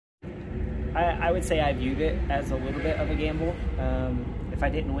I would say I viewed it as a little bit of a gamble. If I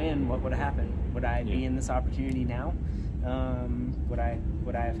didn't win, what would have happened? Would I be in this opportunity now? Would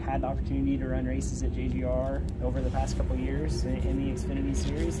I have had the opportunity to run races at JGR over the past couple of years in the Xfinity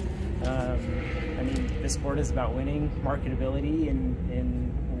series? I mean, this sport is about winning, marketability,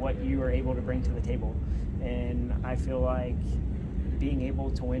 and what you are able to bring to the table. And I feel like being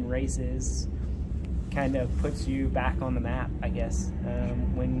able to win races kind of puts you back on the map, I guess.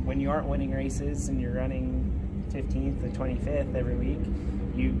 When you aren't winning races and you're running 15th and 25th every week,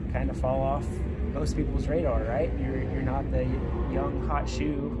 you kind of fall off most people's radar, right? You're not the young hot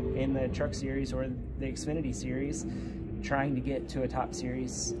shoe in the Truck Series or the Xfinity Series trying to get to a top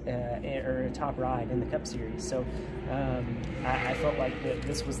series or a top ride in the Cup Series. So I felt like that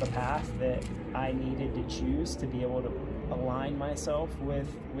this was the path that I needed to choose to be able to align myself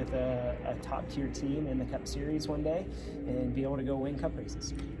with a top tier team in the Cup Series one day and be able to go win Cup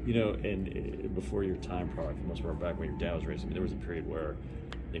races. You know, and before your time product, for the most part, back when your dad was racing, there was a period where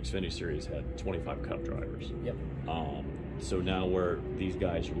the Xfinity Series had 25 Cup drivers. Yep. So now where these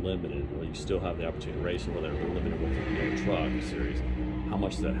guys are limited, where you still have the opportunity to race, or they're limited with the Truck Series, how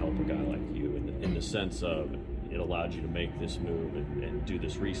much does that help a guy like you in the sense of it allowed you to make this move and do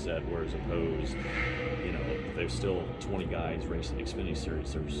this reset, whereas opposed, you know, if there's still 20 guys racing the Xfinity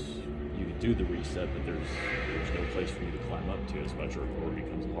Series, you can do the reset, but there's no place for you to climb up to as much, or it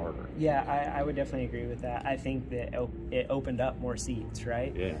becomes harder. Yeah, I would definitely agree with that. I think that it opened up more seats,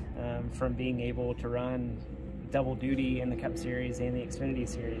 right? Yeah. From being able to run double duty in the Cup Series and the Xfinity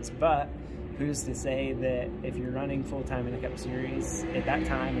Series. But who's to say that if you're running full-time in the Cup Series at that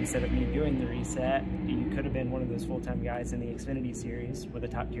time, instead of me doing the reset, you could have been one of those full-time guys in the Xfinity Series with a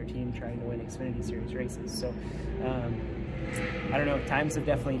top-tier team trying to win Xfinity Series races. So I don't know, times have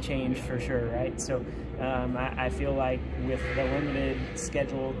definitely changed for sure, right? So I feel like with the limited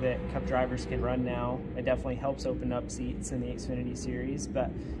schedule that Cup drivers can run now, it definitely helps open up seats in the Xfinity Series.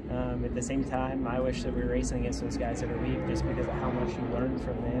 But at the same time, I wish that we were racing against those guys every week, just because of how much you learn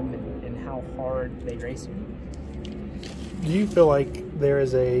from them and how hard they race you. Do you feel like there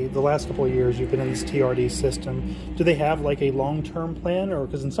is the last couple of years you've been in this TRD system, do they have like a long-term plan? Or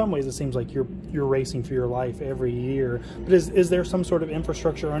because in some ways it seems like you're racing for your life every year, but is there some sort of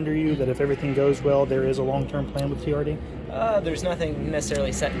infrastructure under you that if everything goes well, there is a long-term plan with TRD? There's nothing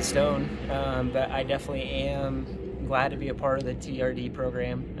necessarily set in stone, but I definitely am glad to be a part of the TRD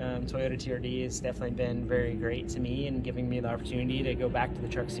program. Toyota TRD has definitely been very great to me and giving me the opportunity to go back to the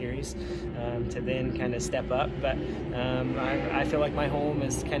Truck Series to then kind of step up. But I feel like my home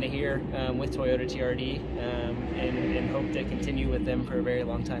is kind of here with Toyota TRD and hope to continue with them for a very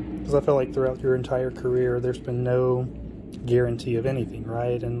long time. Because I feel like throughout your entire career, there's been no guarantee of anything,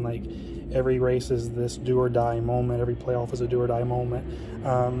 right? And like every race is this do or die moment, every playoff is a do or die moment.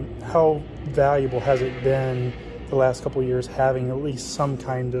 How valuable has it been the last couple of years having at least some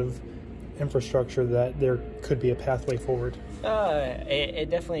kind of infrastructure that there could be a pathway forward? It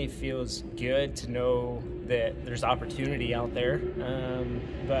definitely feels good to know that there's opportunity out there,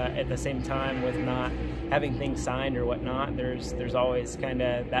 but at the same time, with not having things signed or whatnot, there's always kind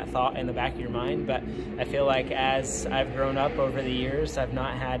of that thought in the back of your mind. But I feel like as I've grown up over the years, I've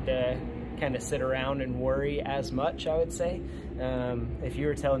not had to kind of sit around and worry as much, I would say. If you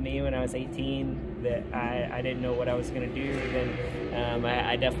were telling me when I was 18 that I didn't know what I was going to do, then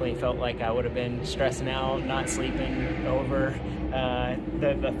I definitely felt like I would have been stressing out, not sleeping over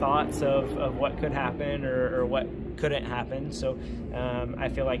the thoughts of what could happen or what couldn't happen. So I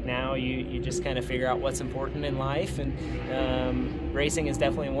feel like now you just kind of figure out what's important in life, and racing is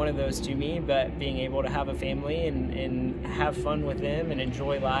definitely one of those to me, but being able to have a family and have fun with them and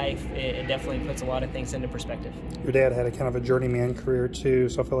enjoy life, it definitely puts a lot of things into perspective. Your dad had a kind of a journeyman career too,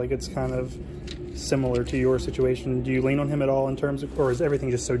 so I feel like it's kind of similar to your situation. Do you lean on him at all in terms of, or is everything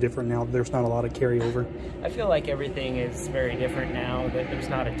just so different now that there's not a lot of carryover? I feel like everything is very different now, that there's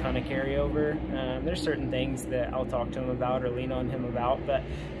not a ton of carryover. There's certain things that I'll talk to him about or lean on him about, but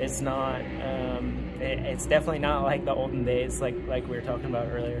it's not, it's definitely not like the olden days like we were talking about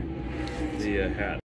earlier. The hat.